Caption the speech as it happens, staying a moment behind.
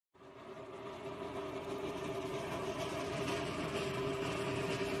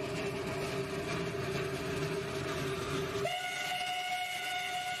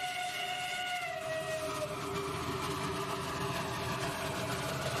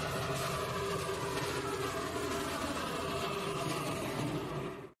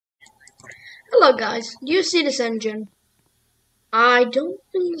Hello guys, do you see this engine? I don't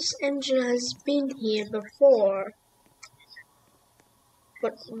think this engine has been here before.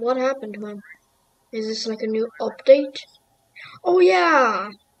 But what happened to him? Is this like a new update? Oh yeah!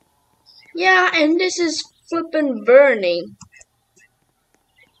 Yeah, and this is flippin' burning.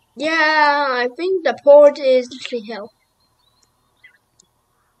 Yeah, I think the port is literally hell.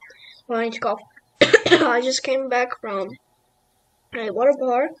 Well, I need to go. I just came back from a water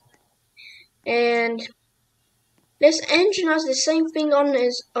park, and this engine has the same thing on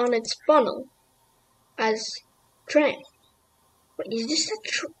its funnel as train. Wait, is this a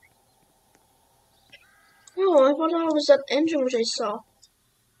train? No, I thought that was that engine which I saw.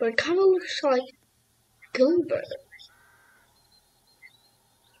 But it kind of looks like Gilbert.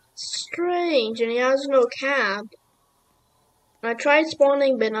 Strange, and he has no cab. I tried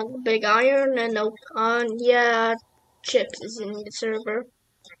spawning Big Iron, and nope. Yeah, Chips is in the server.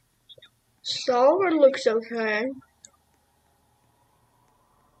 Solver looks okay.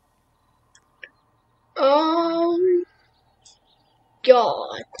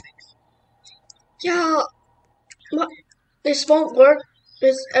 God. Yeah, what? This won't work.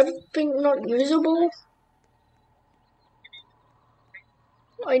 Is everything not usable?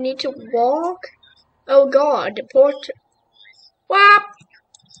 I need to walk? Oh god, the port. What?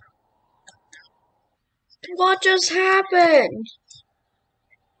 What just happened?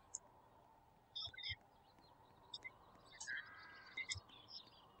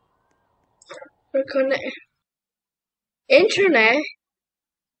 We're connected. Internet?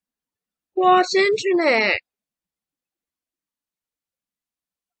 What's internet?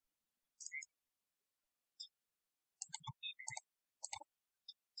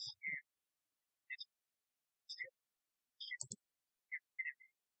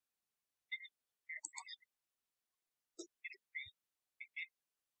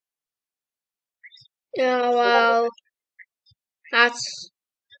 Yeah, well, that's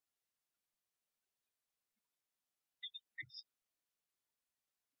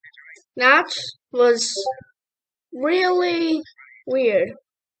that was really weird.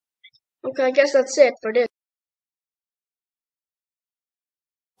 Okay, I guess that's it for this.